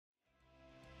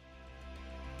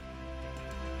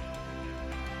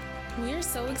We are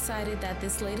so excited that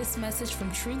this latest message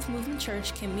from Truth Movement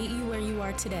Church can meet you where you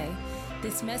are today.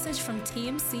 This message from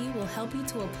TMC will help you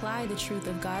to apply the truth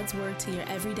of God's Word to your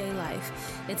everyday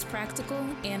life. It's practical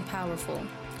and powerful.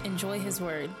 Enjoy His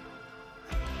Word.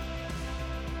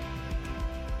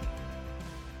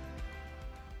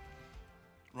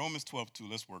 Romans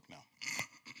 12:2. Let's work now.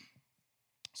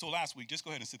 So last week, just go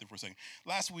ahead and sit there for a second.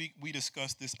 Last week, we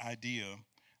discussed this idea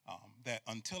that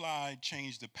until I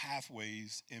change the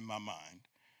pathways in my mind,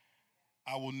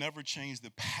 I will never change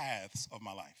the paths of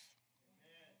my life.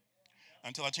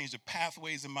 Until I change the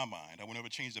pathways in my mind, I will never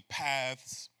change the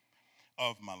paths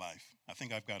of my life. I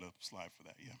think I've got a slide for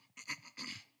that, yeah.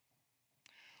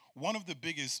 One of the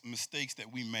biggest mistakes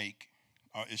that we make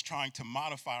is trying to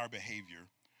modify our behavior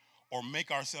or make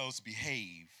ourselves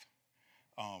behave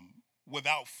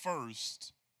without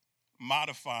first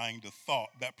modifying the thought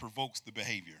that provokes the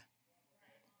behavior.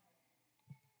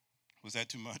 Was that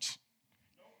too much?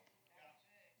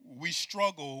 We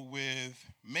struggle with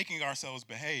making ourselves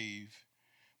behave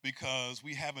because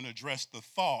we haven't addressed the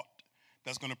thought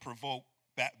that's going to provoke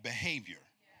that behavior.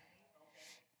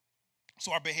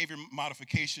 So our behavior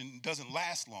modification doesn't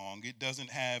last long. It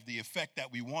doesn't have the effect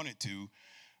that we want it to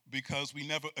because we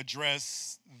never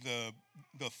address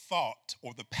the thought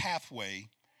or the pathway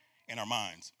in our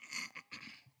minds.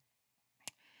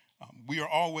 We are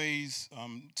always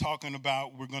talking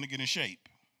about we're going to get in shape.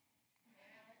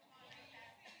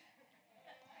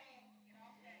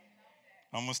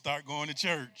 I'm going to start going to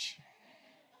church.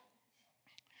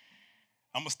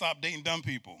 I'm going to stop dating dumb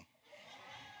people.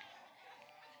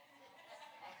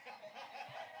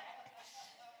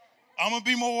 I'm going to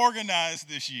be more organized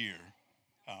this year,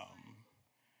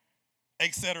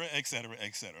 et cetera,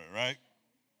 right?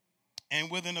 And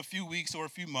within a few weeks or a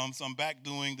few months, I'm back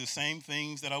doing the same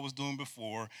things that I was doing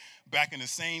before, back in the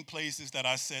same places that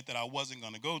I said that I wasn't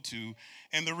going to go to.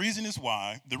 And the reason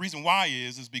why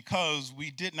is because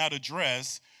we did not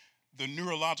address the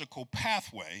neurological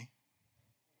pathway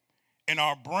in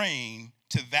our brain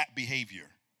to that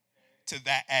behavior, to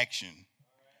that action,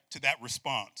 to that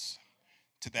response,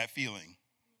 to that feeling.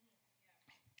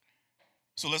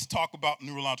 So let's talk about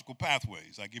neurological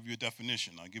pathways. I give you a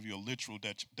definition. I'll give you a literal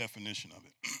definition of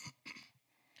it.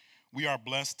 We are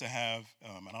blessed to have,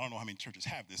 and I don't know how many churches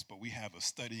have this, but we have a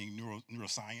studying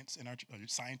neuroscience in our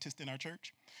scientist in our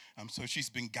church. So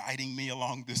she's been guiding me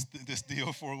along this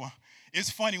deal for a while. It's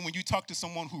funny when you talk to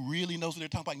someone who really knows what they're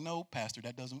talking about. Like, no, Pastor,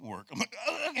 that doesn't work. I'm like,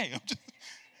 oh, okay,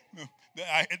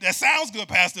 that sounds good,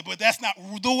 Pastor, but that's not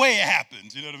the way it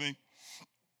happens. You know what I mean?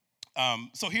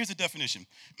 So here's the definition.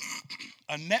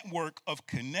 A network of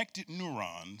connected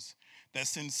neurons that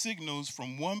send signals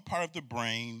from one part of the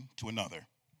brain to another.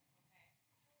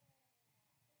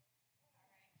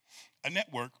 A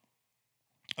network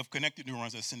of connected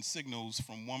neurons that send signals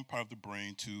from one part of the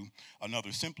brain to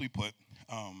another. Simply put,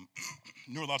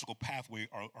 neurological pathway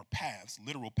are paths,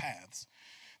 literal paths,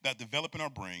 that develop in our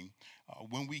brain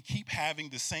when we keep having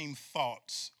the same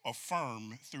thoughts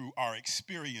affirmed through our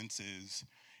experiences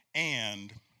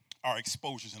and our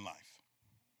exposures in life.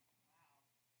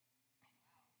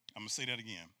 I'm going to say that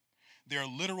again. There are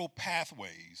literal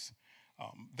pathways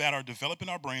that are developed in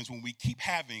our brains when we keep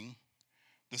having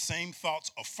the same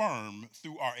thoughts affirmed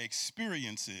through our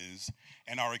experiences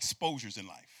and our exposures in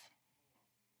life.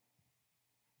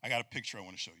 I got a picture I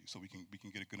want to show you so we can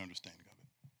get a good understanding of it.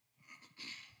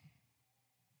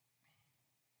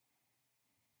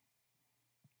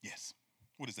 Yes.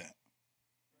 What is that?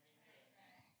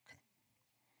 Okay.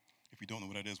 If you don't know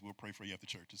what that is, we'll pray for you after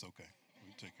church. It's okay.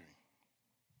 We'll take care of you.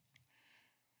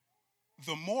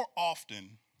 The more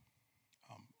often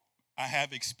I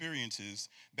have experiences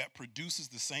that produces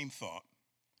the same thought,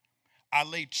 I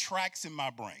lay tracks in my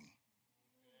brain.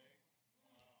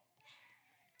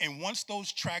 And once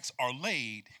those tracks are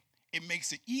laid, it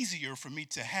makes it easier for me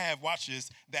to have, watch this,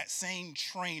 that same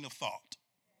train of thought.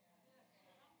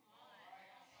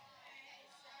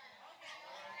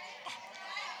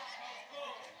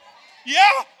 Yeah?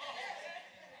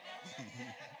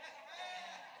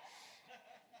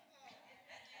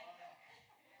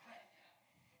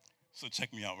 So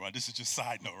check me out, right? This is just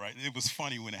side note, right? It was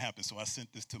funny when it happened, so I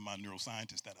sent this to my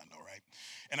neuroscientist that I know, right?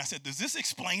 And I said, does this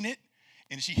explain it?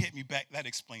 And she hit me back, that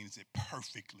explains it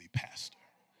perfectly, Pastor.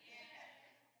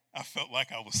 I felt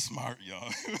like I was smart,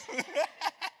 y'all.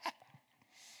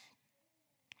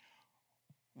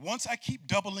 Once I keep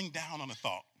doubling down on a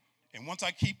thought, and once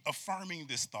I keep affirming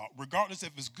this thought, regardless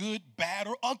if it's good, bad,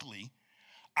 or ugly,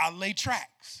 I lay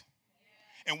tracks.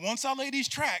 And once I lay these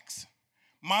tracks,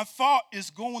 my thought is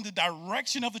going the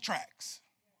direction of the tracks.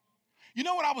 You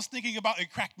know what I was thinking about?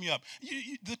 It cracked me up.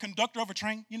 The conductor of a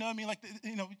train, you know what I mean? Like,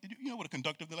 you know what a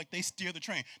conductor, they steer the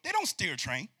train. They don't steer a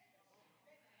train.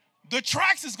 The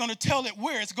tracks is going to tell it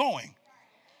where it's going.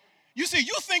 You see,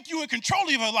 you think you're in control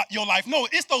of your life. No,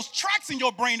 it's those tracks in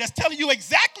your brain that's telling you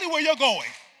exactly where you're going.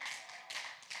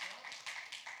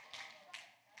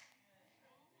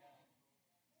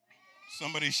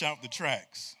 Somebody shout the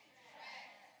tracks.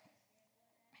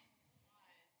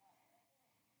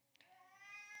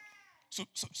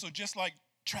 So just like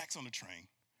tracks on the train,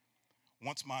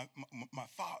 once my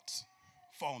thoughts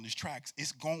fall on these tracks,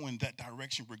 it's going that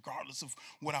direction regardless of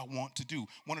what I want to do.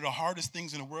 One of the hardest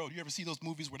things in the world, you ever see those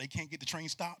movies where they can't get the train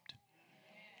stopped?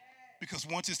 Because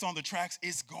once it's on the tracks,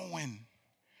 it's going.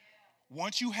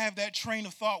 Once you have that train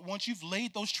of thought, once you've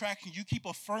laid those tracks and you keep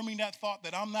affirming that thought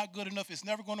that I'm not good enough, it's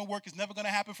never going to work, it's never going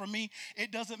to happen for me,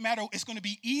 it doesn't matter. It's going to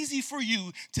be easy for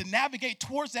you to navigate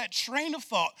towards that train of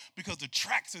thought because the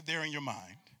tracks are there in your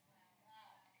mind.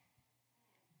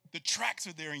 The tracks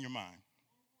are there in your mind.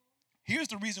 Here's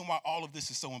the reason why all of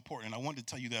this is so important. I wanted to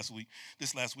tell you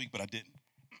this last week, but I didn't.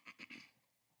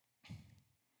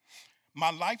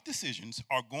 My life decisions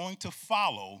are going to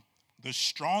follow the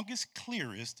strongest,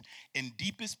 clearest, and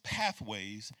deepest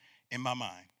pathways in my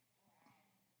mind.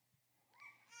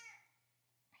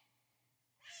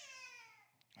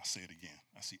 I'll say it again.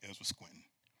 I see Ezra squinting.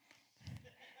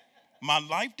 My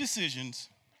life decisions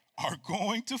are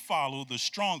going to follow the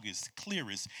strongest,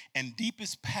 clearest, and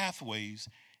deepest pathways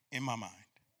in my mind.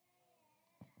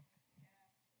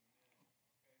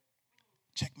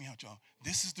 Check me out, y'all.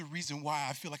 This is the reason why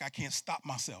I feel like I can't stop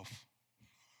myself.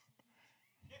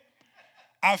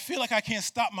 I feel like I can't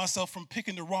stop myself from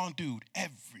picking the wrong dude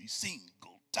every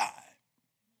single time.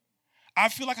 I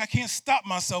feel like I can't stop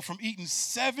myself from eating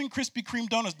 7 Krispy Kreme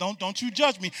donuts. Don't you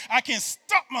judge me. I can't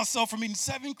stop myself from eating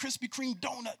 7 Krispy Kreme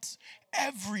donuts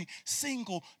every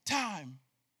single time.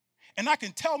 And I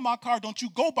can tell my car, don't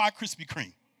you go buy Krispy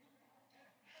Kreme.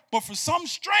 But for some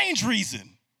strange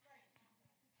reason,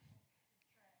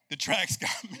 the tracks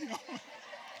got me.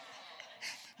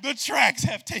 The tracks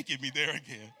have taken me there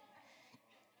again.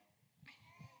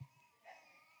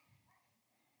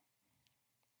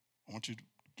 I want you to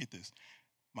get this.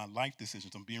 My life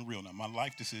decisions, I'm being real now, my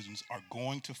life decisions are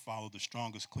going to follow the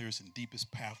strongest, clearest, and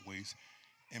deepest pathways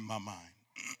in my mind.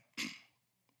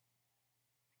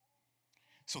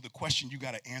 So the question you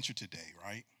got to answer today,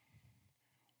 right?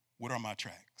 What are my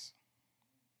tracks?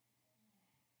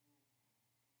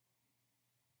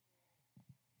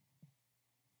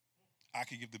 I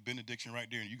could give the benediction right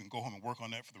there, and you can go home and work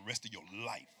on that for the rest of your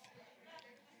life.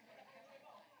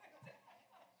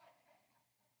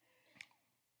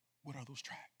 What are those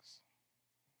tracks?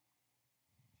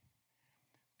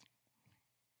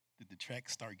 Did the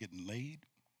tracks start getting laid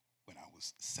when I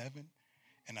was 7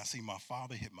 and I see my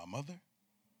father hit my mother?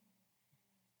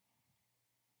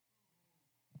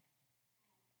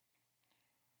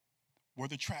 Were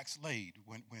the tracks laid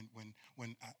when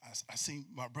I seen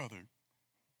my brother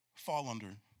fall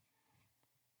under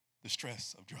the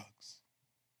stress of drugs?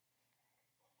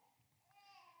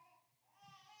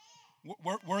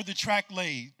 Were the tracks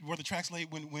laid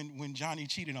when Johnny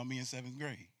cheated on me in 7th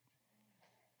grade?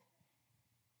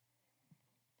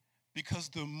 Because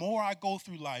the more I go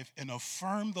through life and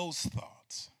affirm those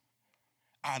thoughts,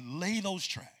 I lay those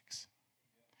tracks.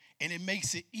 And it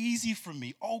makes it easy for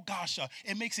me,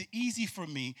 it makes it easy for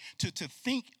me to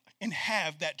think and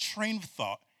have that train of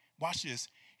thought. Watch this,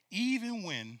 even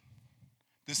when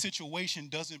the situation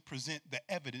doesn't present the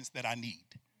evidence that I need.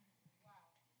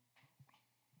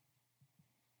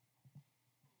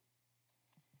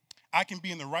 I can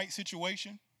be in the right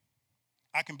situation.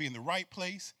 I can be in the right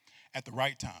place at the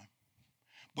right time.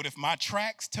 But if my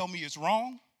tracks tell me it's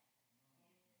wrong,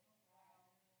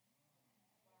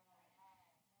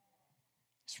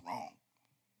 it's wrong.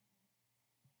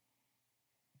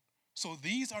 So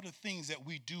these are the things that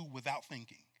we do without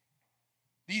thinking.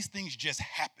 These things just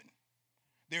happen.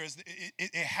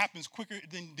 It happens quicker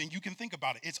than you can think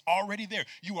about it. It's already there.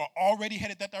 You are already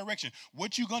headed that direction.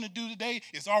 What you're going to do today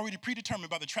is already predetermined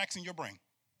by the tracks in your brain.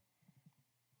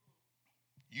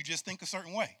 You just think a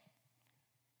certain way.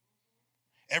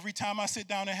 Every time I sit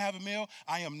down and have a meal,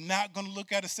 I am not going to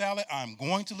look at a salad. I'm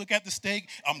going to look at the steak.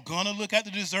 I'm going to look at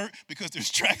the dessert because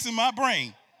there's tracks in my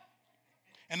brain.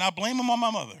 And I blame them on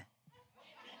my mother.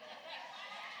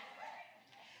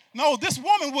 No, this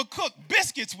woman would cook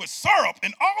biscuits with syrup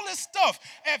and all this stuff.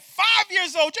 At 5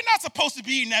 years old, you're not supposed to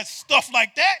be eating that stuff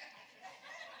like that.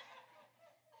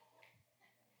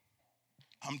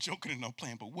 I'm joking and I'm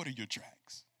playing, but what are your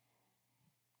tracks?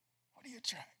 What are your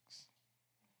tracks?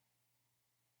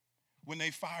 When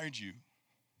they fired you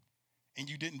and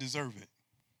you didn't deserve it.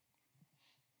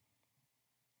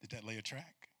 Did that lay a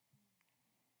track?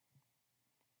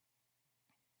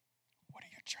 What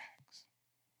are your tracks?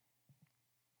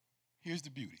 Here's the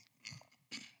beauty.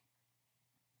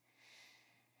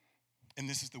 And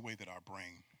this is the way that our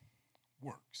brain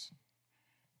works.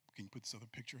 Can you put this other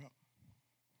picture up?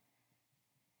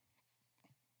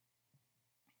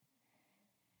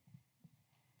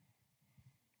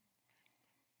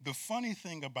 The funny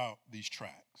thing about these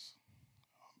tracks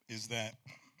is that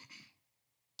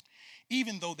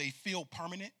even though they feel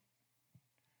permanent,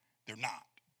 they're not.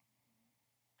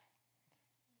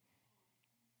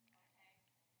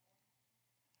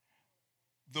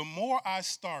 The more I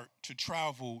start to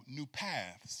travel new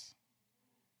paths,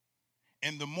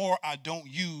 and the more I don't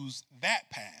use that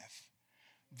path,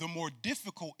 the more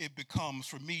difficult it becomes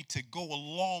for me to go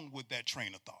along with that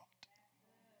train of thought.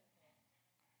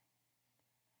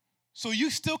 So you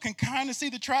still can kind of see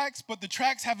the tracks, but the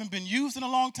tracks haven't been used in a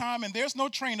long time, and there's no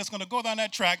train that's going to go down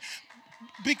that track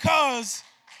because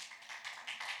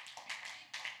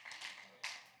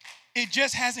it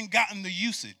just hasn't gotten the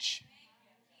usage.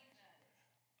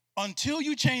 Until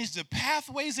you change the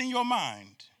pathways in your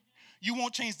mind, you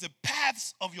won't change the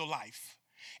paths of your life.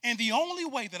 And the only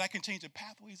way that I can change the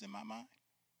pathways in my mind,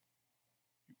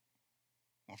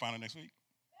 want to find out next week?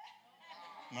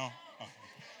 No? Okay.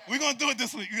 We're going to do it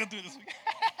this week.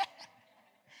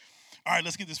 All right,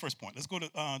 let's get this first point. Let's go to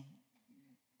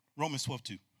Romans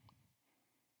 12:2.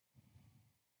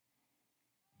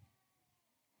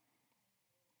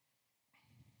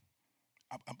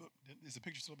 Is the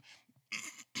picture still?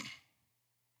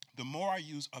 The more I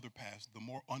use other paths, the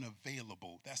more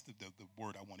unavailable, that's the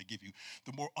word I want to give you,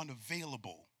 the more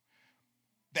unavailable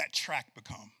that track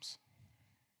becomes.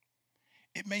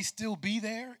 It may still be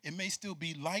there. It may still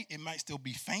be light. It might still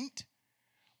be faint.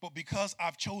 But because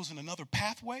I've chosen another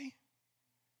pathway,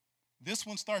 this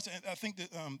one starts, and I think that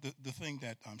the thing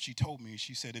that she told me,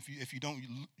 she said, if you don't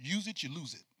use it, you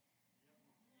lose it.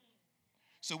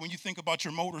 So when you think about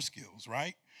your motor skills,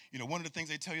 right? You know, one of the things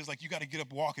they tell you is like you got to get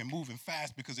up, walking, moving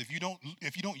fast, because if you don't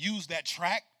use that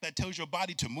track that tells your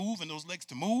body to move and those legs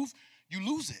to move, you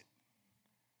lose it.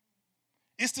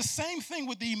 It's the same thing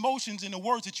with the emotions and the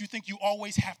words that you think you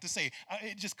always have to say.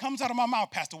 It just comes out of my mouth,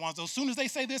 Pastor Wanzo. As soon as they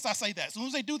say this, I say that. As soon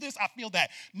as they do this, I feel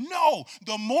that. No,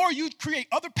 the more you create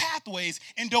other pathways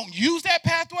and don't use that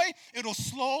pathway, it'll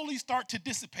slowly start to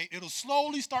dissipate. It'll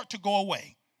slowly start to go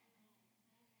away.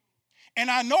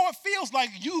 And I know it feels like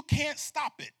you can't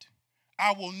stop it.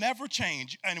 I will never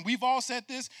change. And we've all said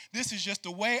this. This is just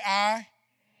the way I've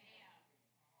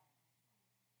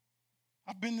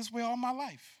been this way all my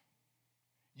life.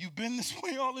 You've been this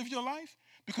way all of your life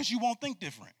because you won't think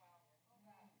different.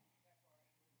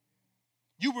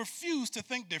 You refuse to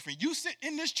think different. You sit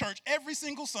in this church every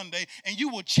single Sunday and you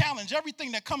will challenge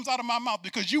everything that comes out of my mouth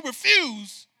because you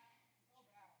refuse.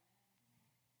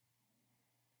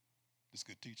 It's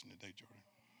good teaching today, Jordan.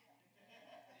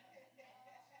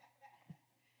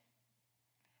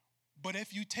 But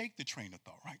if you take the train of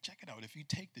thought, right? Check it out. If you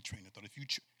take the train of thought, if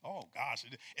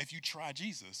you try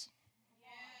Jesus.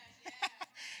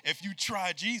 If you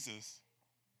try Jesus,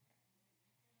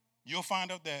 you'll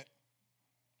find out that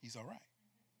he's all right.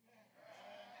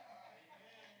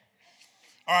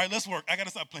 All right, let's work. I got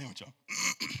to stop playing with y'all.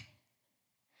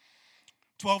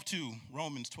 12:2,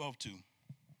 Romans 12:2.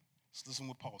 Let's listen to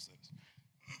what Paul says.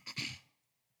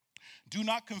 Do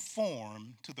not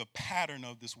conform to the pattern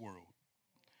of this world,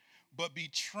 but be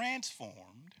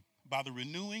transformed by the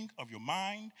renewing of your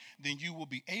mind. Then you will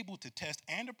be able to test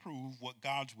and approve what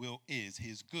God's will is,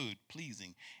 his good,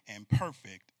 pleasing, and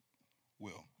perfect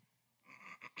will.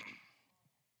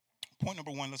 Point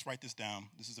number one, let's write this down.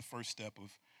 This is the first step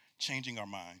of changing our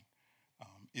mind,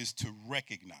 is to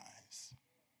recognize.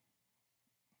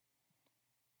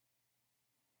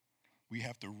 We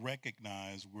have to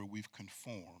recognize where we've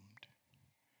conformed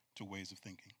to ways of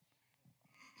thinking.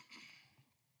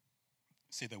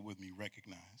 Say that with me,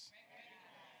 recognize.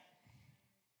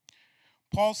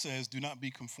 Paul says, do not be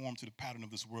conformed to the pattern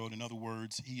of this world. In other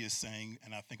words, he is saying,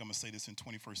 and I think I'm going to say this in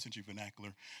 21st century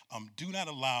vernacular, do not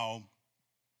allow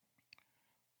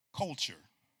culture.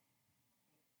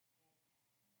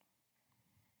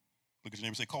 Look at your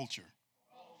neighbor, say culture.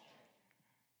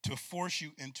 To force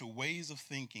you into ways of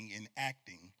thinking and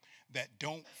acting that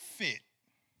don't fit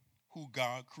who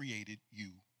God created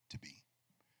you to be.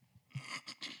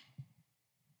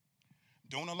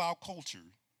 Don't allow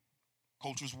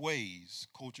culture's ways,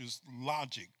 culture's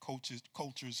logic,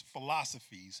 culture's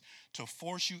philosophies to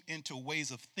force you into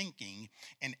ways of thinking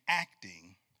and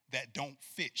acting that don't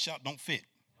fit. Shout, don't fit.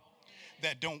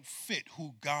 that don't fit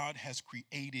who God has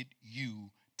created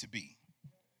you to be.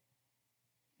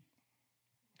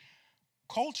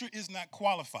 Culture is not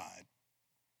qualified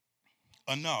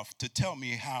enough to tell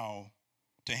me how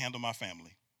to handle my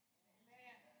family.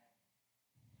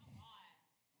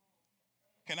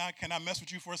 Can I mess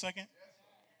with you for a second?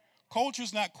 Culture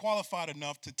is not qualified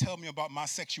enough to tell me about my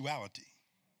sexuality.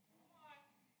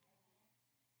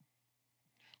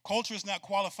 Culture is not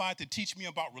qualified to teach me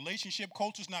about relationship.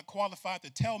 Culture is not qualified to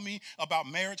tell me about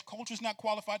marriage. Culture is not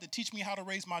qualified to teach me how to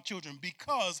raise my children,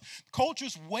 because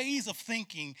culture's ways of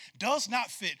thinking does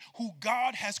not fit who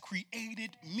God has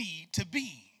created me to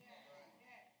be.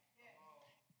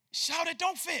 Shout it,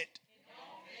 don't fit.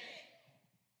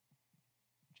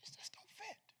 Just don't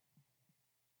fit.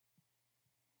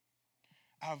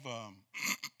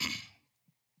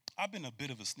 I've been a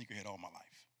bit of a sneakerhead all my life.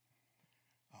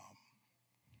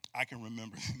 I can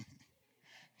remember.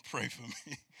 Pray for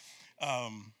me. I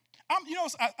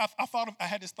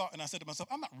had this thought, and I said to myself,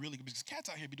 I'm not really, because cats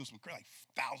out here be doing some like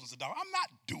thousands of dollars. I'm not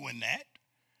doing that.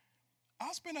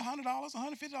 I'll spend $100,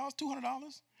 $150,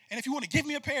 $200. And if you want to give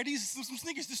me a pair of these, some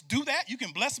sneakers, just do that. You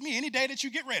can bless me any day that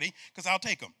you get ready, because I'll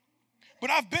take them. But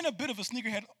I've been a bit of a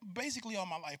sneakerhead basically all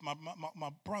my life. My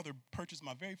brother purchased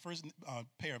my very first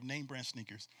pair of name brand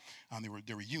sneakers. They were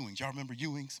Ewings. Y'all remember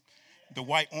Ewings? The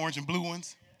white, orange, and blue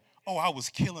ones? Oh, I was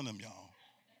killing them, y'all.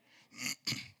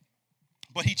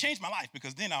 But he changed my life,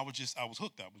 because then I was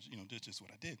hooked. That's just what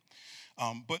I did.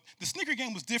 But the sneaker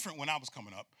game was different when I was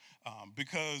coming up,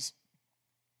 because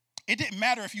it didn't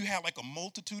matter if you had like a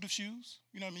multitude of shoes.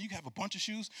 You know what I mean? You could have a bunch of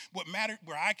shoes. What mattered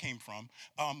where I came from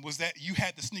was that you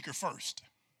had the sneaker first.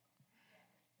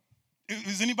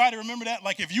 Does anybody remember that?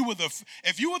 Like if you were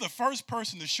the first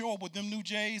person to show up with them new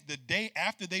J's the day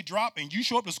after they drop, and you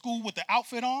show up to school with the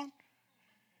outfit on,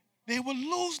 they would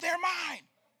lose their mind.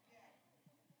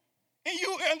 And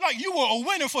you were a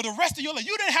winner for the rest of your life.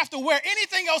 You didn't have to wear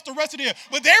anything else the rest of the year,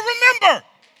 but they remember.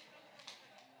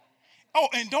 Oh,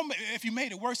 and if you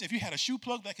made it worse, if you had a shoe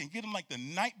plug that can get them like the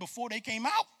night before they came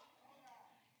out,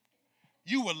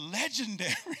 you were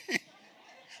legendary.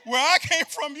 Where I came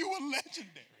from, you were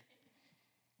legendary.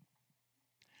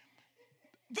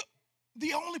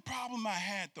 The only problem I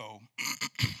had, though,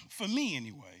 for me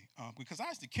anyway, because I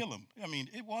used to kill him. I mean,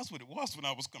 it was what it was when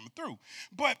I was coming through.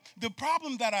 But the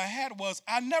problem that I had was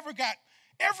I never got,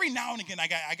 every now and again I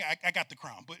got the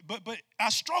crown. But I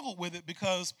struggled with it,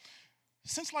 because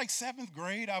since like 7th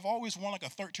grade, I've always worn like a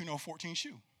 13 or 14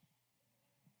 shoe.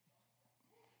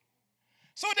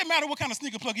 So it didn't matter what kind of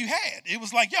sneaker plug you had. It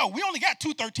was like, yo, we only got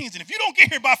 2 13s, and if you don't get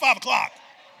here by 5 o'clock.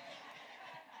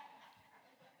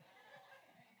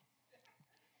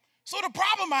 So the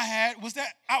problem I had was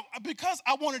that because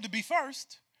I wanted to be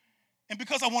first, and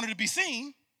because I wanted to be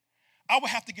seen, I would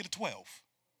have to get a 12.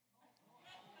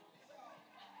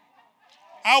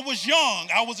 I was young.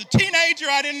 I was a teenager.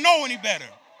 I didn't know any better.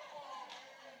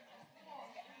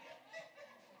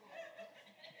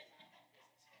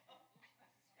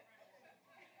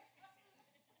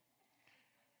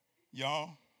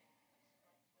 Y'all,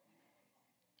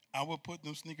 I would put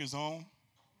them sneakers on.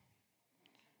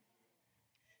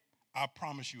 I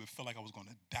promise you, it felt like I was going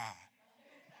to die.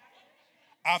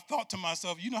 I thought to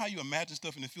myself, you know how you imagine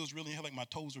stuff and it feels really like my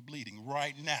toes are bleeding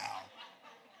right now.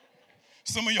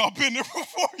 Some of y'all been there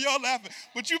before, y'all laughing,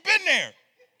 but you've been there.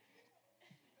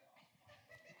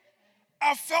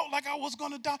 I felt like I was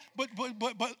going to die, but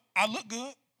I look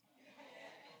good.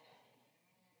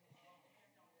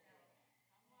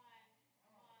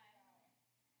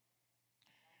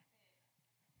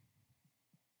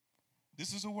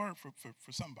 This is a word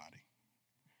for somebody.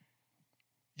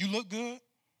 You look good,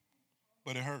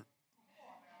 but it hurt.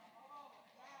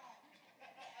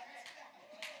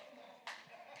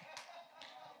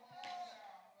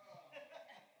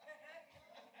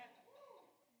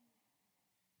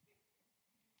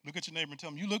 Look at your neighbor and tell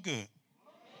them, you look good,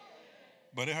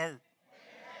 but it hurt.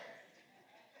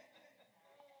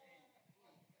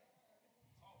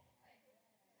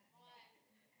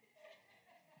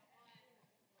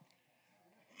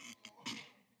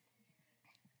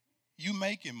 You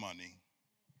making money,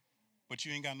 but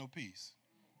you ain't got no peace.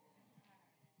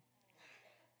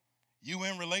 You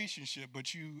in relationship,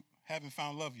 but you haven't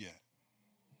found love yet.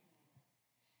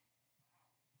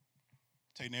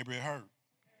 Tell your neighbor, it hurt.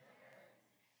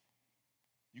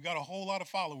 You got a whole lot of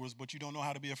followers, but you don't know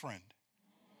how to be a friend.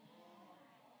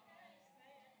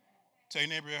 Tell your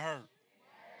neighbor, it hurt.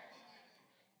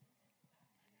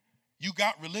 You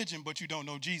got religion, but you don't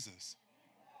know Jesus.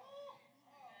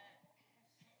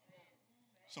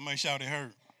 Somebody shout, it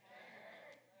hurt.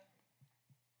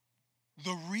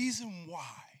 The reason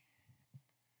why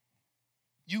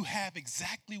you have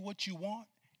exactly what you want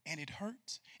and it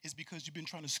hurts, is because you've been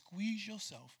trying to squeeze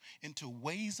yourself into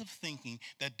ways of thinking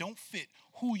that don't fit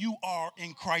who you are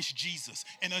in Christ Jesus.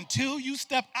 And until you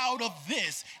step out of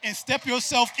this and step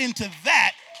yourself into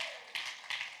that,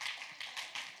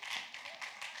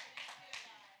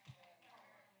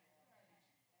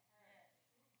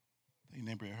 your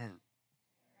neighbor, it hurt.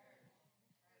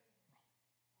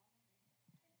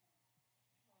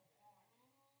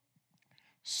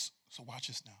 So watch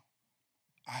this now.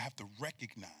 I have to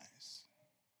recognize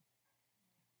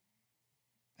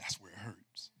that's where it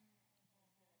hurts.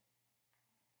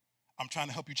 I'm trying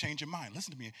to help you change your mind.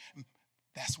 Listen to me.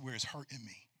 That's where it's hurting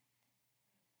me.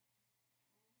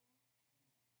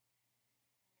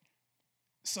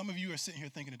 Some of you are sitting here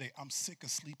thinking today, I'm sick of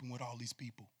sleeping with all these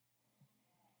people.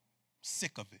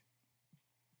 Sick of it.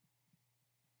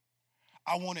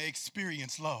 I want to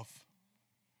experience love.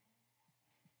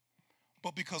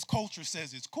 But because culture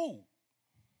says it's cool,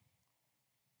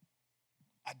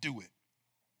 I do it.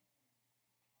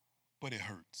 But it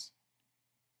hurts.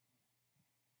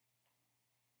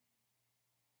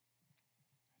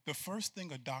 The first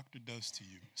thing a doctor does to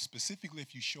you, specifically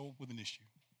if you show up with an issue,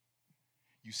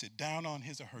 you sit down on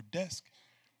his or her desk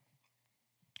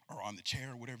or on the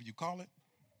chair, or whatever you call it,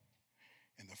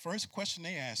 and the first question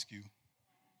they ask you,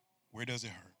 where does it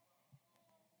hurt?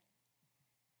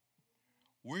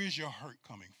 Where is your hurt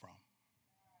coming from?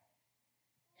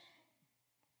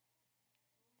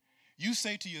 You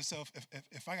say to yourself,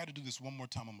 if I got to do this one more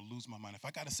time, I'm going to lose my mind. If I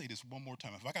got to say this one more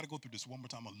time, if I got to go through this one more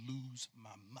time, I'm going to lose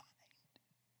my mind.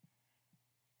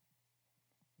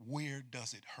 Where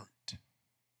does it hurt?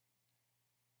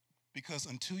 Because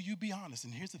until you be honest,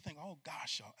 and here's the thing, oh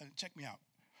gosh, y'all, check me out.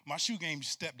 My shoe game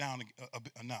stepped down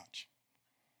a notch.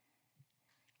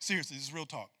 Seriously, this is real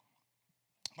talk.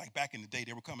 Like back in the day,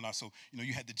 they were coming out, so,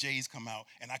 you had the J's come out,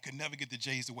 and I could never get the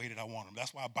J's the way that I want them.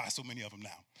 That's why I buy so many of them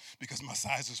now, because my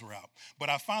sizes were out. But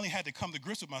I finally had to come to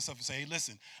grips with myself and say, hey,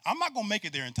 listen, I'm not going to make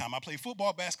it there in time. I play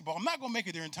football, basketball. I'm not going to make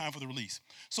it there in time for the release.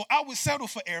 So I would settle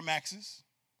for Air Maxes.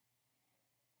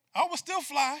 I would still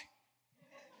fly.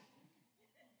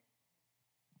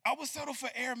 I would settle for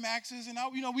Air Maxes, and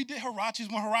we did Huaraches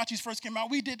when Huaraches first came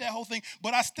out. We did that whole thing,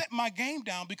 but I stepped my game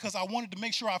down because I wanted to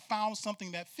make sure I found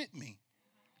something that fit me.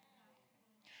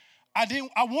 I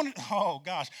wanted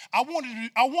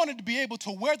to be able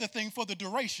to wear the thing for the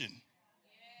duration.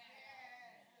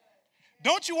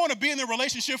 Don't you want to be in the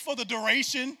relationship for the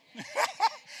duration?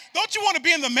 Don't you want to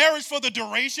be in the marriage for the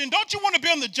duration? Don't you want to be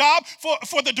on the job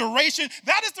for the duration?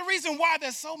 That is the reason why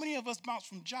there's so many of us bounce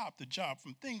from job to job,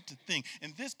 from thing to thing,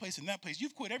 in this place and that place.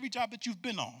 You've quit every job that you've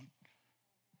been on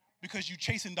because you're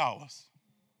chasing dollars.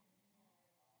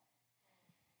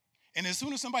 And as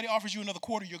soon as somebody offers you another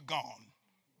quarter, you're gone.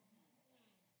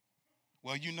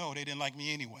 Well, they didn't like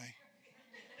me anyway.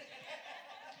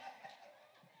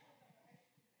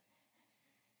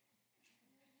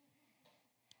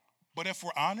 But if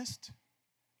we're honest,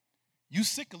 you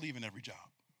sick of leaving every job.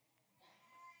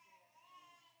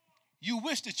 You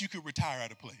wish that you could retire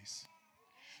at a place.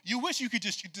 You wish you could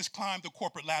just climb the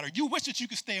corporate ladder. You wish that you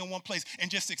could stay in one place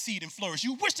and just succeed and flourish.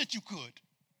 You wish that you could.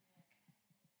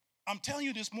 I'm telling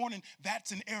you this morning, that's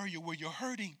an area where you're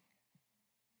hurting.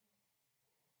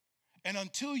 And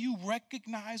until you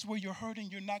recognize where you're hurting,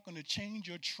 you're not going to change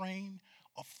your train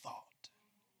of thought.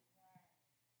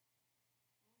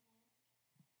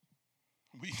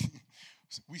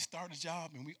 We start a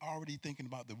job and we already thinking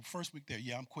about the first week there.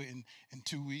 Yeah, I'm quitting in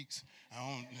 2 weeks.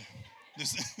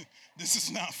 This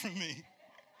is not for me.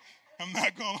 I'm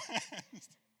not going to last.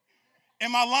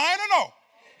 Am I lying or no?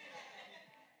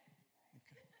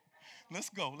 Okay. Let's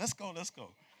go.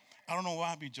 I don't know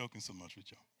why I be joking so much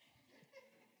with y'all.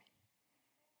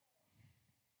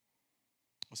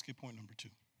 Let's get point number 2.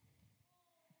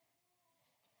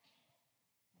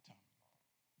 What time?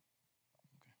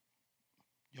 Okay.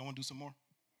 Y'all want to do some more?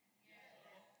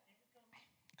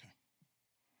 Okay.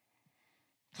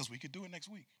 Because we could do it next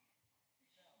week.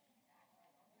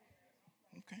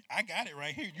 Okay. I got it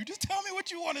right here. You just tell me what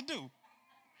you want to do.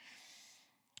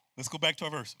 Let's go back to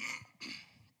our verse.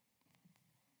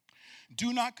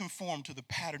 Do not conform to the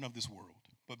pattern of this world,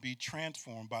 but be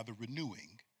transformed by the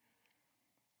renewing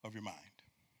of your mind.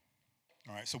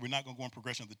 All right, so we're not going to go in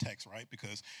progression of the text, right?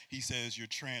 Because he says you're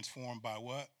transformed by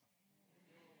what?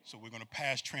 So we're going to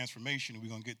pass transformation, and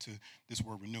we're going to get to this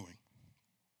word renewing.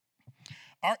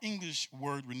 Our English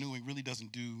word renewing really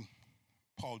doesn't do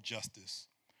Paul justice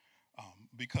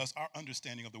because our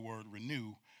understanding of the word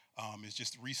renew is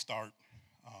just restart,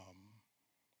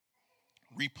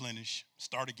 replenish,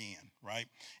 start again, right?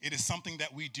 It is something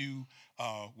that we do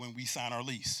when we sign our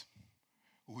lease.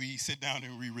 we sit down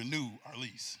and we renew our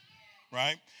lease,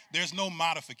 right? There's no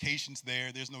modifications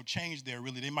there. There's no change there,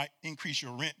 really. They might increase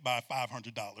your rent by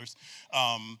 $500.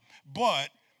 But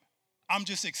I'm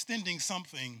just extending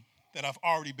something that I've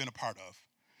already been a part of.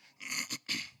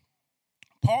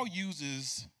 Paul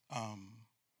uses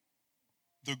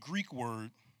the Greek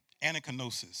word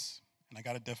anakinosis, and I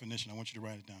got a definition. I want you to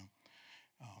write it down.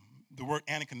 The word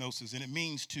anakinosis, and it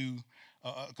means to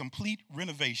a complete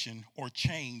renovation or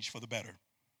change for the better.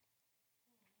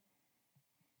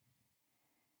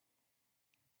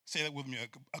 Say that with me,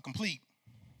 a complete.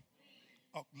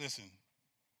 Oh, listen.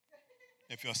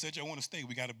 If y'all said y'all want to stay,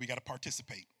 we gotta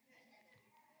participate.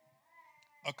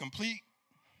 A complete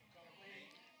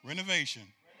renovation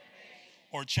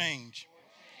or change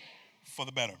for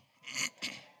the better.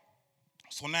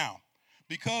 So now,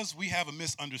 because we have a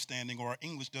misunderstanding or our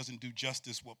English doesn't do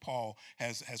justice what Paul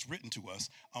has written to us,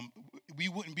 we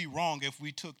wouldn't be wrong if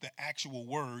we took the actual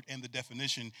word and the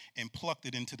definition and plucked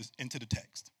it into the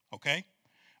text, okay?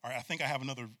 All right, I think I have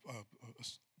another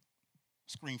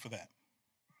screen for that.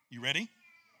 You ready?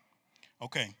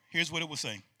 Okay, here's what it will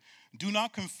say. Do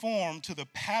not conform to the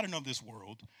pattern of this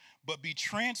world, but be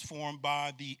transformed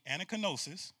by the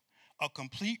anakinosis, a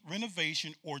complete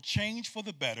renovation or change for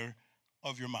the better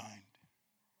of your mind.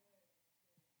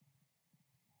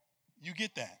 You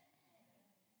get that?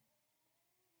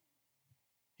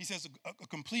 He says a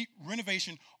complete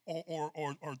renovation or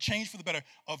change for the better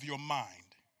of your mind.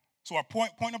 So our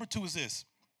point number 2 is this: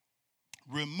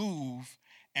 remove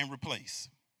and replace.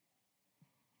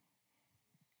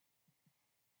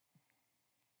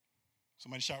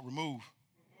 Somebody shout remove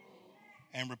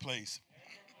and replace.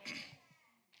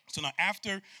 So now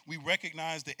after we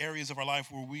recognize the areas of our life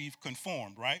where we've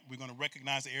conformed, right? We're going to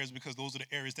recognize the areas because those are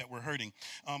the areas that we're hurting.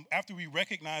 After we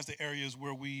recognize the areas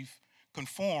where we've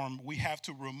conformed, we have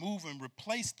to remove and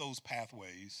replace those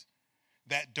pathways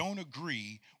that don't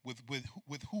agree with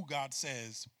who God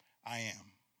says I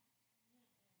am.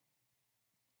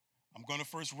 I'm going to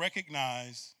first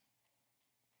recognize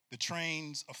the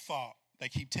trains of thought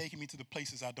that keep taking me to the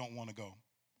places I don't want to go.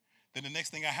 Then the next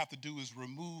thing I have to do is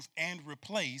remove and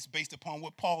replace, based upon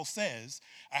what Paul says.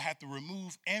 I have to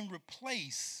remove and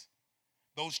replace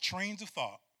those trains of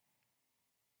thought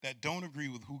that don't agree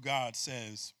with who God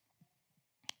says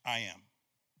I am.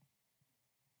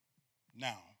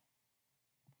 Now,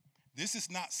 this is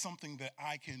not something that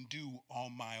I can do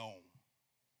on my own.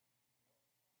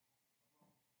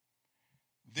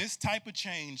 This type of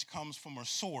change comes from a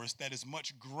source that is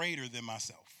much greater than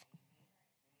myself.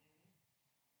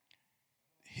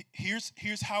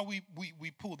 Here's how we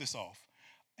pull this off.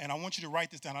 And I want you to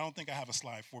write this down. I don't think I have a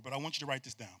slide for it, but I want you to write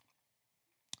this down.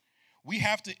 We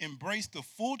have to embrace the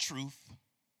full truth.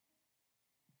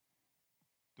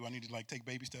 Do I need to take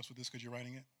baby steps with this because you're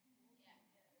writing it?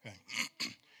 Okay.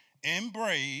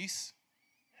 Embrace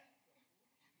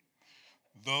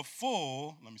the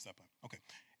full, let me stop that. Okay.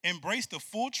 Embrace the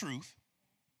full truth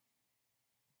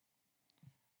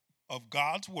of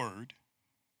God's word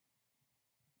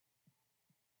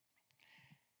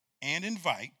and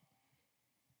invite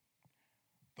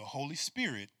the Holy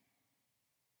Spirit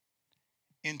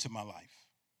into my life.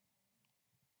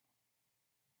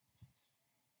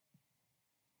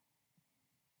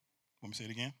 Let me say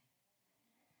it again.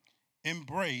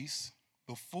 Embrace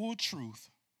the full truth.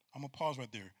 I'm going to pause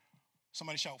right there.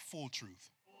 Somebody shout full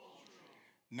truth. Full truth.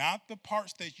 Not the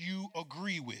parts that you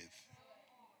agree with.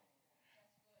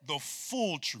 The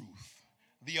full truth.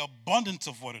 The abundance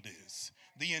of what it is.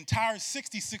 The entire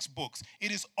 66 books.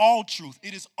 It is all truth.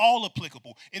 It is all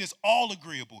applicable. It is all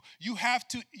agreeable. You have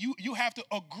to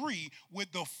agree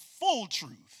with the full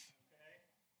truth.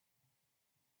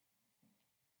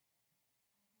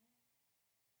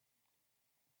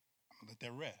 I'm going to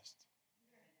let that rest.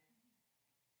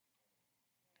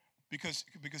 Because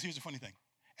here's the funny thing.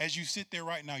 As you sit there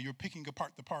right now, you're picking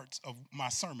apart the parts of my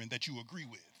sermon that you agree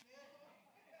with.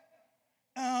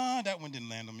 That one didn't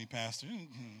land on me, Pastor.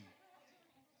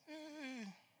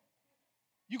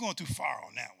 You're going too far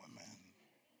on that one, man.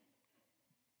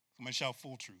 Somebody shout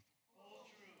full truth. Full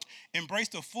truth. Embrace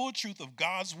the full truth of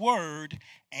God's word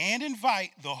and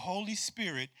invite the Holy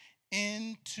Spirit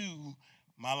into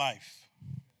my life.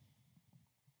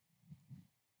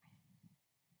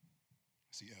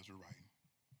 I see Ezra writing.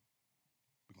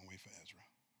 We're going to wait for Ezra.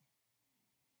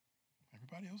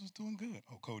 Everybody else is doing good.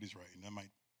 Oh, Cody's writing.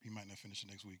 He might not finish it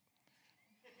next week.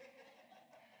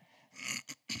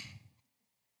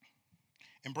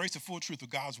 Embrace the full truth of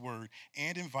God's word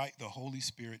and invite the Holy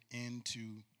Spirit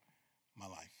into my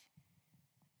life.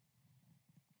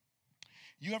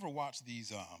 You ever watch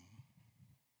these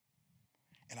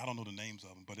and I don't know the names of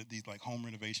them, but these like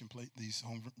these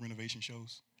home renovation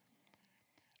shows.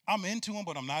 I'm into them,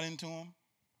 but I'm not into them.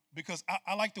 Because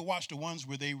I like to watch the ones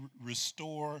where they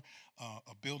restore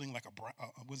a building like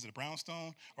a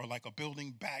brownstone, or like a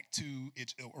building back to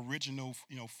its original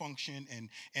function,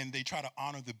 and they try to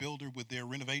honor the builder with their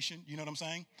renovation. You know what I'm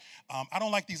saying? I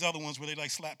don't like these other ones where they like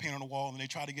slap paint on the wall and they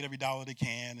try to get every dollar they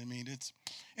can. I mean, it's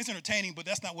entertaining, but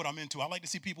that's not what I'm into. I like to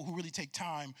see people who really take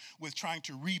time with trying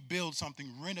to rebuild something,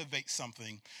 renovate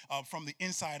something from the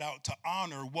inside out to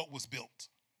honor what was built.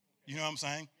 You know what I'm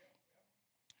saying?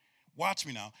 Watch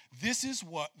me now. This is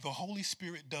what the Holy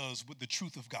Spirit does with the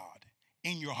truth of God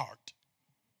in your heart.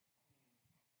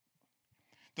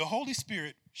 The Holy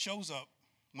Spirit shows up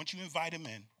once you invite him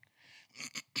in.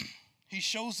 He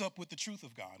shows up with the truth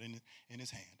of God in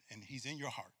his hand, and he's in your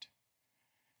heart.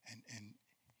 And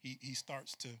he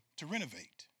starts to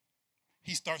renovate.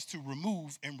 He starts to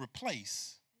remove and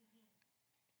replace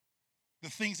the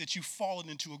things that you've fallen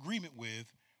into agreement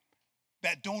with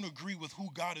that don't agree with who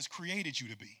God has created you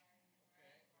to be.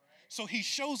 So he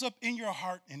shows up in your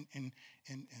heart, and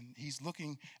he's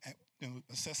looking at,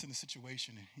 assessing the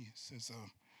situation, and he says,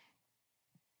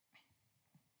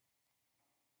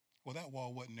 well, that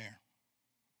wall wasn't there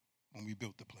when we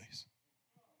built the place.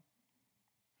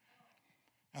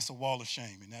 That's a wall of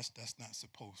shame, and that's not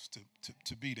supposed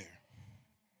to be there.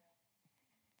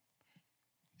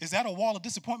 Is that a wall of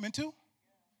disappointment too?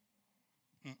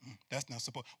 That's not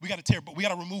supposed. We got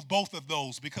to remove both of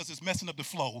those, because it's messing up the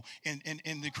flow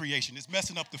in the creation. It's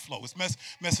messing up the flow. It's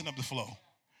messing up the flow.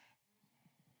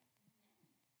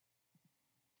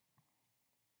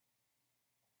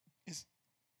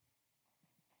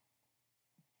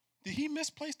 Did he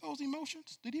misplace those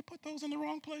emotions? Did he put those in the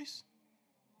wrong place?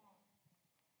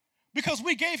 Because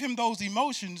we gave him those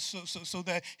emotions so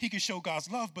that he could show God's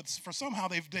love, but for somehow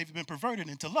they've been perverted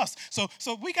into lust. So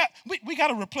we got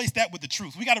to replace that with the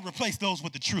truth. We got to replace those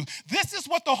with the truth. This is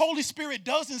what the Holy Spirit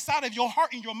does inside of your heart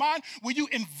and your mind when you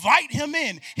invite him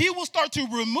in. He will start to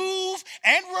remove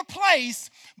and replace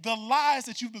the lies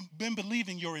that you've been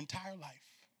believing your entire life.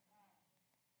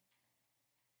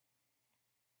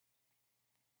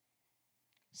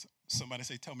 Somebody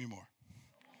say, tell me more.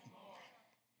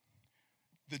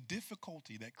 The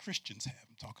difficulty that Christians have,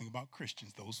 I'm talking about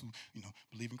Christians, those who,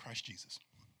 believe in Christ Jesus.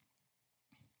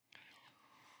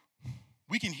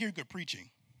 We can hear good preaching.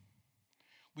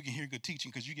 We can hear good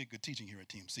teaching, because you get good teaching here at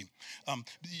TMC.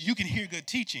 You can hear good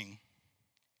teaching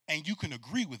and you can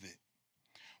agree with it.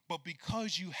 But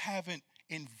because you haven't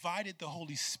invited the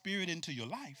Holy Spirit into your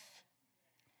life,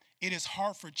 it is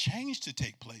hard for change to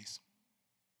take place.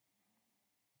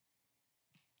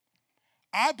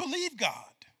 I believe God.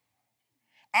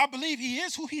 I believe he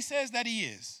is who he says that he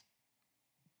is.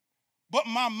 But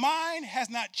my mind has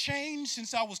not changed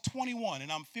since I was 21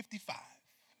 and I'm 55.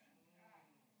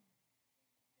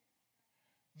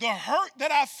 The hurt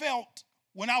that I felt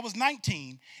when I was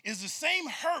 19 is the same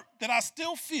hurt that I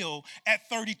still feel at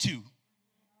 32.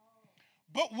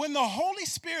 But when the Holy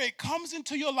Spirit comes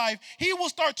into your life, he will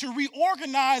start to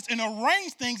reorganize and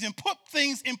arrange things and put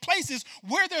things in places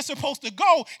where they're supposed to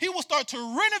go. He will start to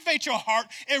renovate your heart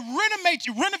and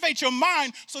renovate your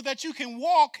mind so that you can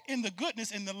walk in the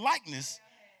goodness and the likeness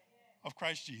of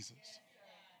Christ Jesus.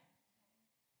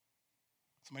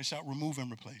 Somebody shout, remove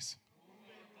and replace.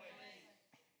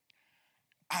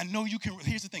 I know you can.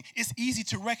 Here's the thing. It's easy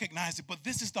to recognize it, but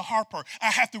this is the hard part.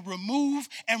 I have to remove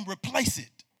and replace it.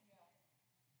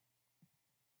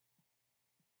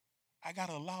 I got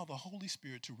to allow the Holy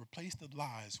Spirit to replace the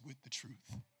lies with the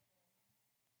truth.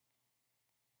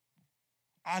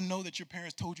 I know that your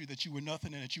parents told you that you were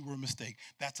nothing and that you were a mistake.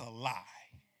 That's a lie.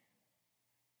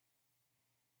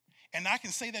 And I can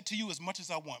say that to you as much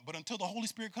as I want, but until the Holy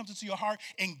Spirit comes into your heart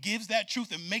and gives that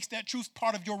truth and makes that truth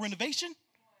part of your renovation,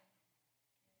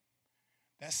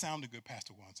 that sounded good,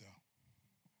 Pastor Wanzel.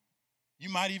 You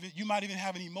might even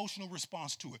have an emotional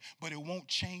response to it, but it won't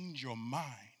change your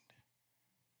mind.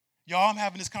 Y'all, I'm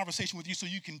having this conversation with you so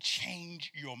you can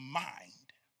change your mind.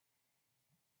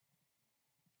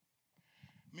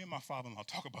 Me and my father-in-law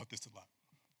talk about this a lot.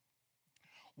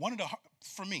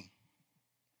 For me,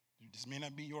 this may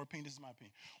not be your opinion, this is my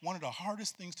opinion. One of the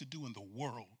hardest things to do in the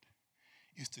world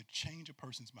is to change a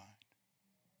person's mind.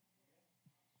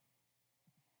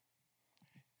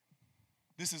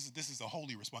 This is a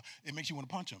holy response. It makes you want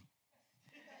to punch him.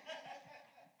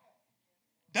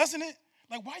 Doesn't it?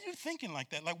 Like, why are you thinking like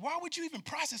that? Like, why would you even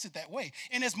process it that way?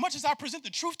 And as much as I present the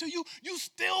truth to you, you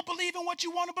still believe in what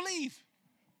you want to believe.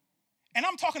 And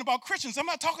I'm talking about Christians. I'm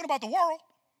not talking about the world.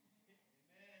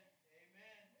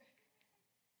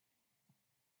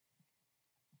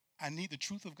 I need the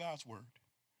truth of God's word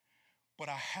but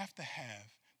I have to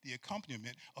have the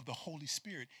accompaniment of the Holy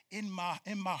Spirit in my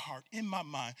heart, in my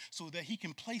mind, so that he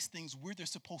can place things where they're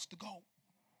supposed to go.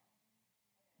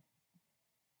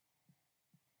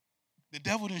 The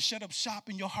devil done shut up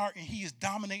shop in your heart and he is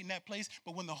dominating that place,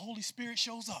 but when the Holy Spirit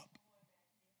shows up,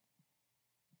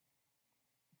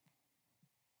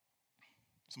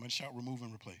 somebody shout, remove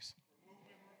and replace.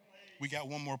 We got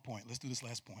one more point. Let's do this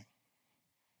last point.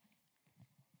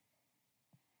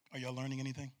 Are y'all learning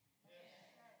anything?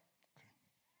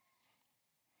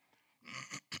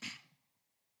 Okay.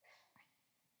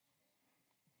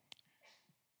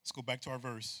 Let's go back to our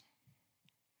verse.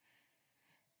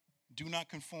 Do not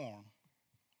conform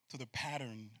to the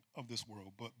pattern of this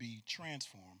world, but be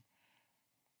transformed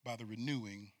by the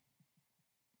renewing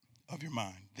of your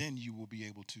mind. Then you will be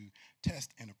able to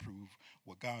test and approve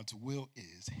what God's will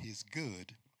is, his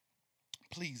good,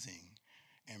 pleasing,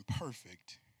 and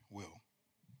perfect will.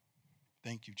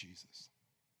 Thank you, Jesus.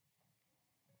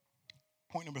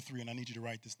 Point number 3, and I need you to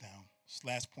write this down. This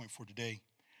last point for today,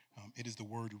 it is the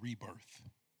word rebirth.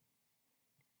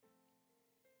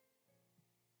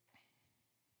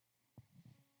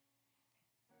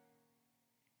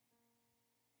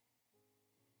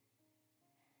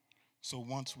 So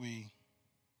once we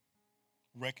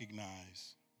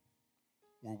recognize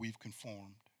where we've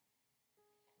conformed,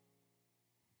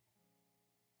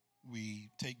 we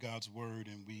take God's word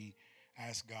and we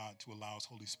ask God to allow his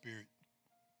Holy Spirit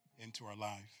into our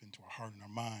life, into our heart and our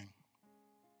mind.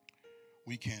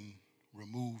 We can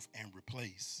remove and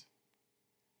replace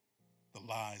the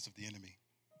lies of the enemy.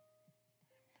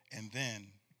 And then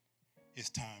it's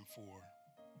time for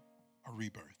a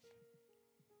rebirth.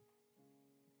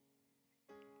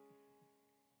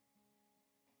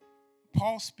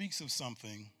 Paul speaks of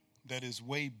something that is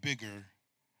way bigger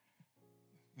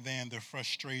than the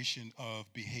frustration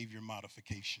of behavior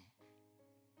modification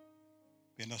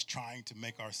and us trying to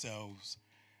make ourselves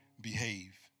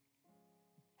behave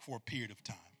for a period of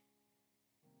time.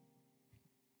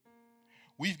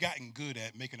 We've gotten good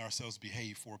at making ourselves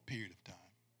behave for a period of time.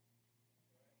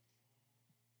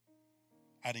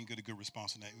 I didn't get a good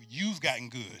response on that. You've gotten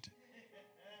good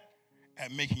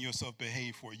at making yourself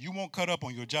behave for it. You won't cut up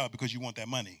on your job because you want that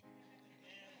money.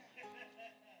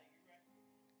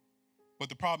 But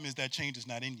the problem is that change is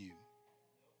not in you.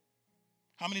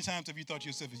 How many times have you thought to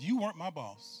yourself, if you weren't my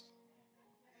boss,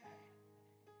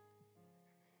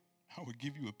 I would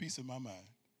give you a piece of my mind?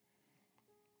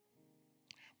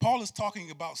 Paul is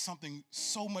talking about something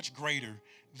so much greater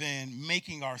than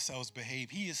making ourselves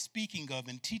behave. He is speaking of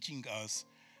and teaching us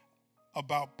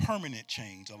about permanent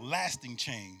change, a lasting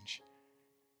change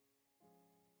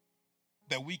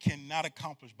that we cannot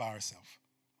accomplish by ourselves.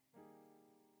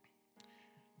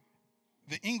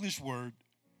 The English word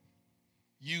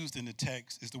used in the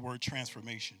text is the word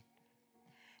transformation.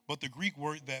 But the Greek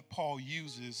word that Paul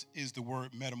uses is the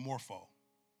word metamorpho.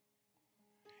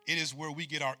 It is where we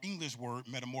get our English word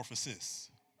metamorphosis.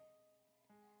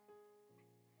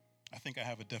 I think I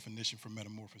have a definition for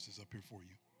metamorphosis up here for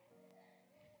you.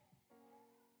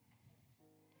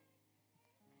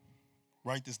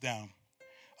 Write this down.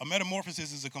 A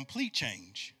metamorphosis is a complete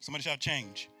change. Somebody shout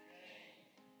change.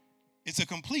 It's a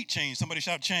complete change. Somebody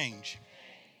shout change.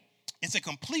 It's a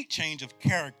complete change of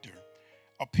character,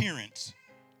 appearance,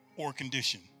 or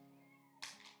condition.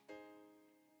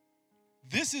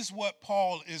 This is what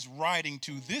Paul is writing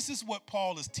to. This is what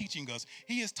Paul is teaching us.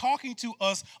 He is talking to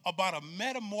us about a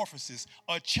metamorphosis,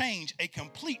 a change, a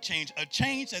complete change, a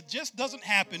change that just doesn't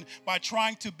happen by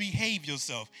trying to behave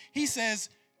yourself. He says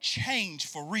change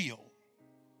for real.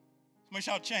 Somebody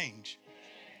shout change.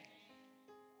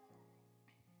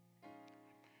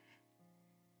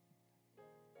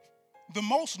 The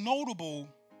most notable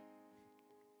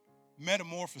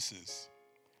metamorphosis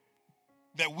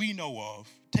that we know of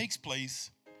takes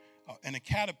place in a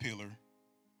caterpillar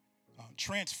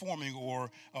transforming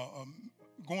or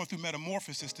going through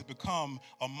metamorphosis to become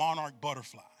a monarch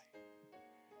butterfly.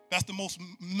 That's the most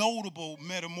notable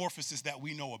metamorphosis that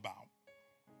we know about.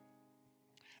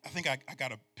 I think I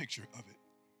got a picture of it.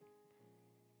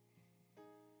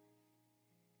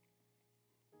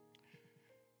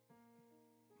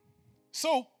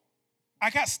 So I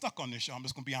got stuck on this, y'all. I'm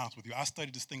just going to be honest with you. I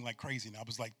studied this thing like crazy, and I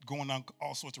was like going down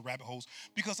all sorts of rabbit holes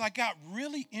because I got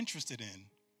really interested in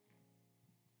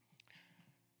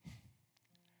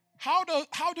how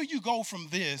do you go from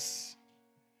this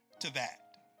to that?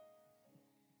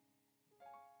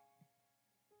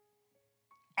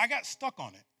 I got stuck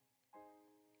on it.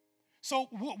 So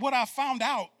what I found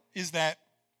out is that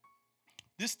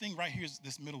this thing right here is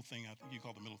this middle thing. I think you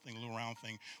call it the middle thing, a little round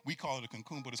thing. We call it a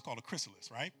cocoon, but it's called a chrysalis,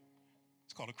 right?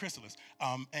 It's called a chrysalis.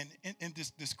 And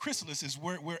this chrysalis is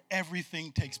where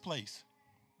everything takes place.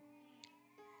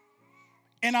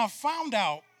 And I found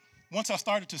out, once I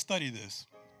started to study this,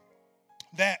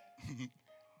 that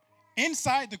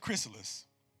inside the chrysalis,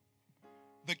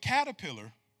 the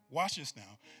caterpillar, watch this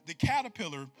now, the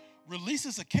caterpillar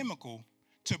releases a chemical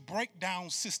to break down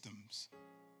systems.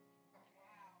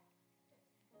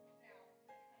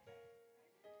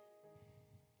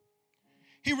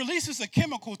 He releases a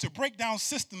chemical to break down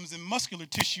systems in muscular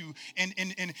tissue and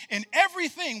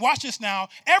everything, watch this now,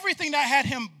 everything that had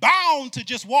him bound to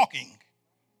just walking.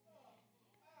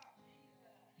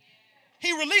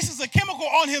 He releases a chemical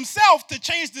on himself to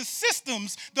change the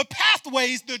systems, the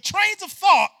pathways, the trains of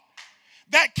thought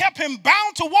that kept him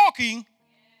bound to walking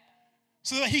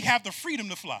so that he have the freedom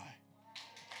to fly.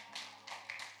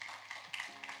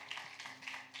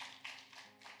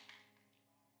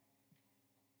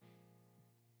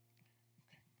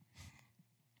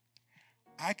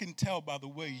 I can tell by the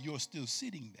way you're still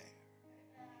sitting there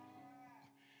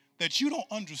that you don't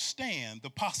understand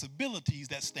the possibilities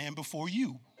that stand before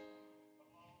you.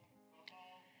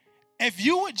 If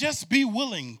you would just be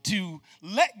willing to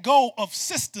let go of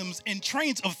systems and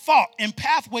trains of thought and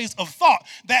pathways of thought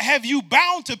that have you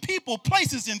bound to people,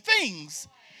 places, and things,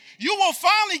 you will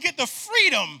finally get the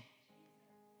freedom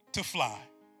to fly.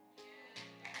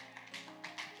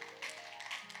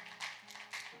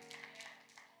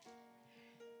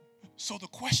 So the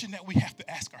question that we have to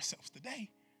ask ourselves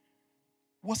today,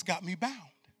 what's got me bound?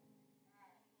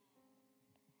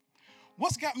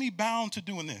 What's got me bound to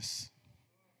doing this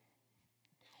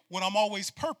when I'm always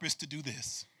purposed to do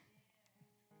this?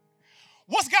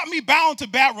 What's got me bound to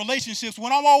bad relationships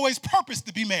when I'm always purposed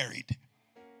to be married?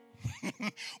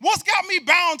 What's got me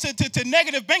bound to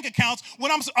negative bank accounts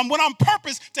when I'm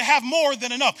purposed to have more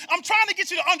than enough? I'm trying to get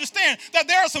you to understand that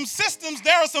there are some systems,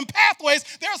 there are some pathways,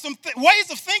 there are some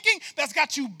ways of thinking that's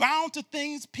got you bound to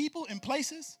things, people, and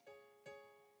places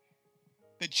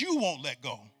that you won't let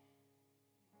go.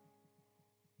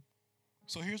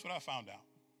 So here's what I found out.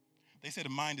 They say the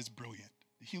mind is brilliant.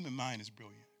 The human mind is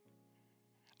brilliant.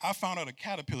 I found out a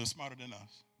caterpillar is smarter than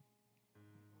us.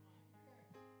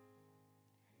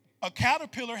 A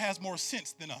caterpillar has more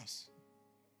sense than us.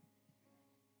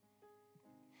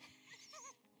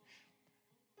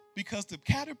 Because the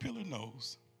caterpillar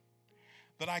knows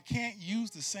that I can't use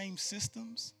the same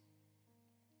systems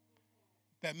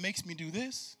that makes me do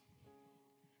this.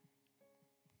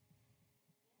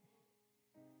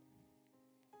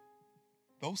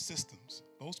 Those systems,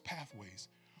 those pathways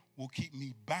will keep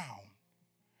me bound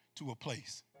to a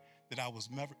place that I was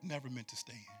never meant to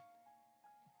stay in.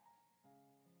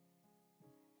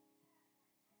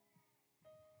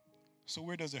 So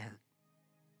where does it hurt?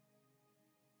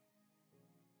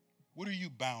 What are you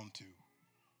bound to?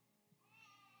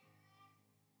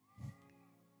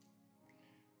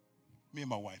 Me and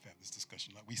my wife have this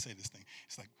discussion. Like we say this thing.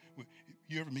 It's like,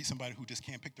 you ever meet somebody who just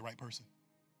can't pick the right person?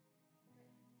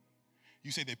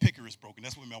 You say their picker is broken.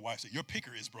 That's what my wife said. Your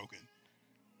picker is broken.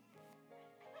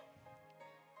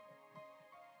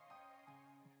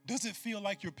 Does it feel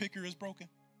like your picker is broken?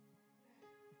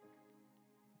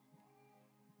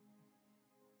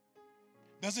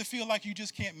 Does it feel like you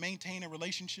just can't maintain a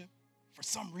relationship for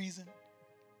some reason?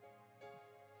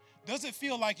 Does it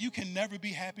feel like you can never be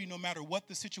happy no matter what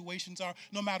the situations are?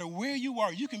 No matter where you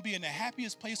are, you can be in the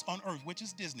happiest place on earth, which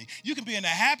is Disney. You can be in the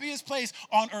happiest place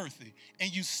on earth,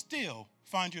 and you still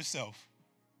find yourself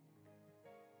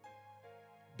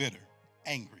bitter,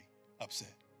 angry,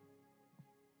 upset.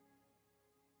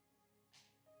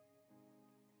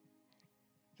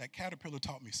 That caterpillar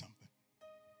taught me something.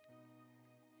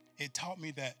 It taught me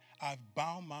that I've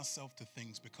bound myself to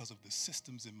things because of the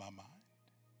systems in my mind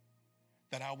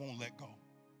that I won't let go,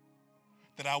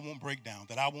 that I won't break down,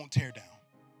 that I won't tear down.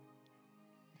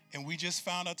 And we just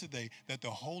found out today that the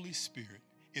Holy Spirit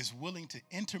is willing to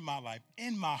enter my life,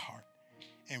 in my heart,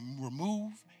 and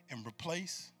remove and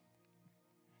replace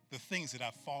the things that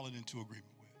I've fallen into agreement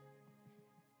with.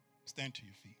 Stand to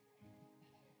your feet.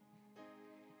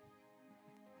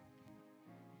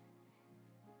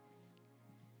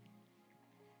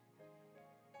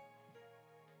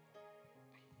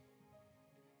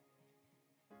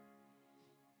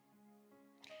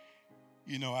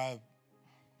 You know,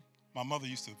 my mother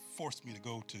used to force me to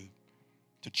go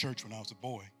to church when I was a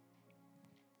boy.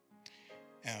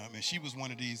 And she was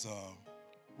one of these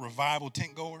revival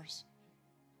tent goers.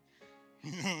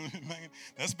 Man,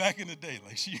 that's back in the day.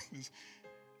 Like she was,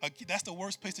 that's the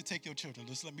worst place to take your children.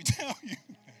 Just let me tell you.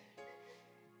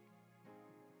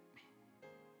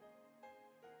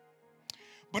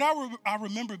 But I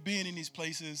remember being in these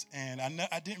places, and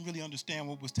I didn't really understand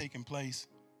what was taking place.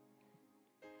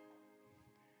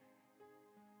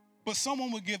 But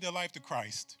someone would give their life to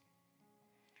Christ,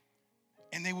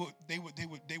 and they would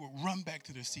run back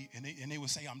to their seat, and they would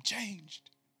say, "I'm changed,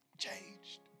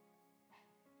 changed."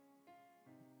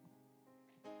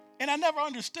 And I never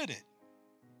understood it.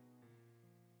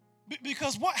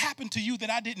 Because what happened to you that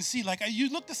I didn't see? Like, you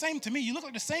look the same to me. You look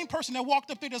like the same person that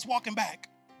walked up there that's walking back.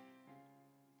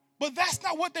 But that's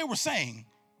not what they were saying.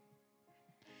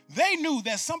 They knew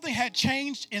that something had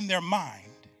changed in their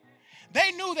mind.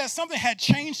 They knew that something had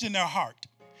changed in their heart.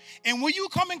 And when you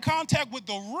come in contact with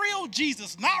the real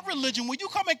Jesus, not religion, when you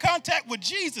come in contact with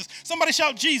Jesus, somebody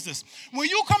shout Jesus. When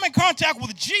you come in contact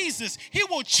with Jesus, he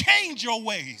will change your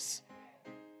ways.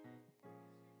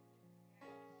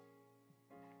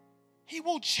 He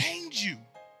will change you.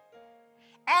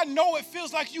 I know it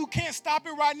feels like you can't stop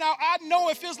it right now. I know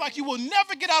it feels like you will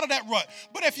never get out of that rut.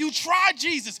 But if you try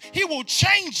Jesus, he will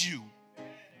change you.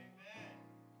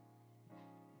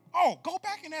 Oh, go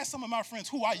back and ask some of my friends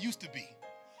who I used to be.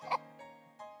 Oh,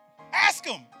 ask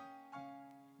them.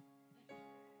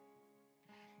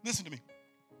 Listen to me.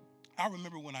 I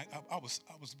remember when I was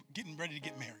getting ready to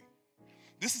get married.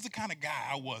 This is the kind of guy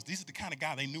I was. This is the kind of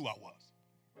guy they knew I was.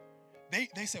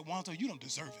 They said, "Wanzo, you don't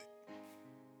deserve it.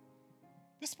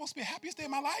 This is supposed to be the happiest day of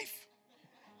my life."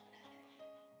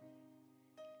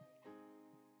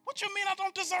 What you mean I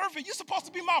don't deserve it? You're supposed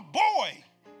to be my boy.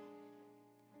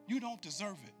 You don't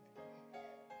deserve it.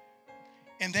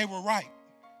 And they were right.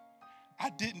 I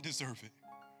didn't deserve it.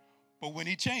 But when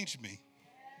he changed me,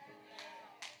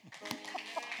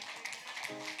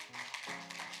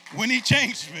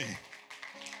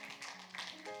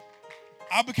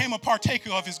 I became a partaker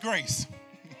of his grace.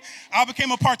 I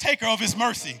became a partaker of his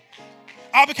mercy.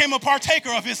 I became a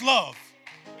partaker of his love.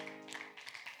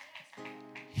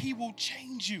 He will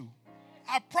change you.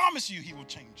 I promise you, he will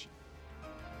change you.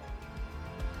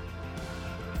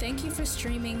 Thank you for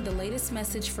streaming the latest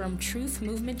message from Truth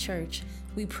Movement Church.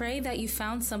 We pray that you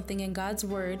found something in God's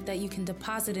Word that you can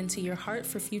deposit into your heart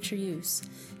for future use.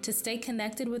 To stay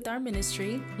connected with our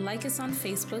ministry, like us on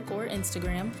Facebook or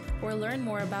Instagram, or learn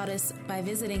more about us by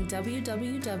visiting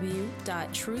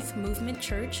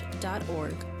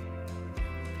www.truthmovementchurch.org.